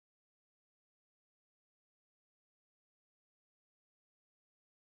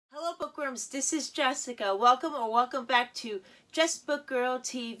Hello bookworms, this is Jessica. Welcome back to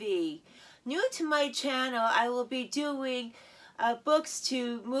JessBookgirlTV. New to my channel, I will be doing books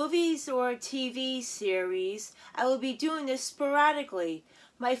to movies or TV series. I will be doing this sporadically.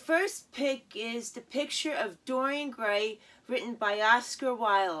 My first pick is The Picture of Dorian Gray, written by Oscar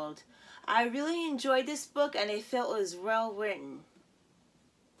Wilde. I really enjoyed this book and I felt it was well written.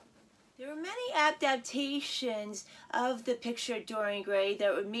 There are many adaptations of The Picture of Dorian Gray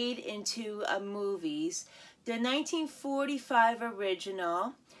that were made into movies. The 1945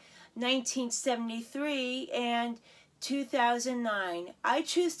 original, 1973, and 2009. I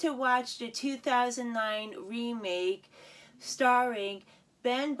choose to watch the 2009 remake starring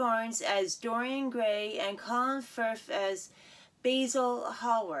Ben Barnes as Dorian Gray and Colin Firth as Basil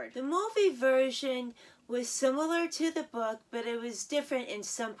Hallward. The movie version was similar to the book, but it was different in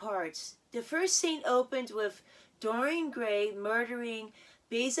some parts. The first scene opened with Dorian Gray murdering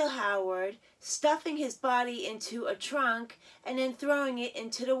Basil Hallward, stuffing his body into a trunk, and then throwing it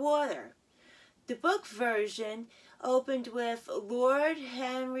into the water. The book version opened with Lord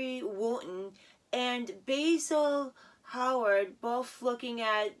Henry Wotton and Basil Hallward both looking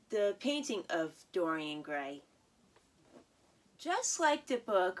at the painting of Dorian Gray. Just like the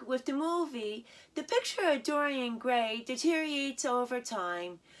book, with the movie, the picture of Dorian Gray deteriorates over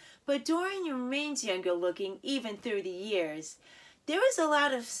time, but Dorian remains younger looking even through the years. There was a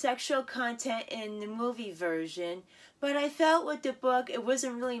lot of sexual content in the movie version, but I felt with the book it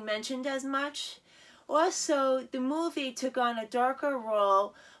wasn't really mentioned as much. Also, the movie took on a darker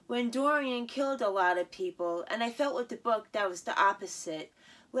role when Dorian killed a lot of people, and I felt with the book that was the opposite.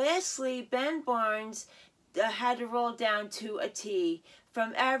 Lastly, Ben Barnes had to roll down to a T,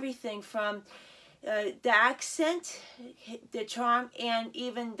 from everything from the accent, the charm, and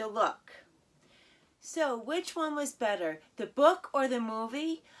even the look. So which one was better, the book or the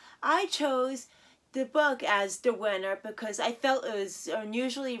movie? I chose the book as the winner because I felt it was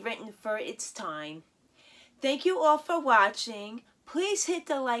unusually written for its time. Thank you all for watching. Please hit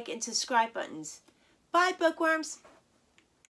the like and subscribe buttons. Bye bookworms!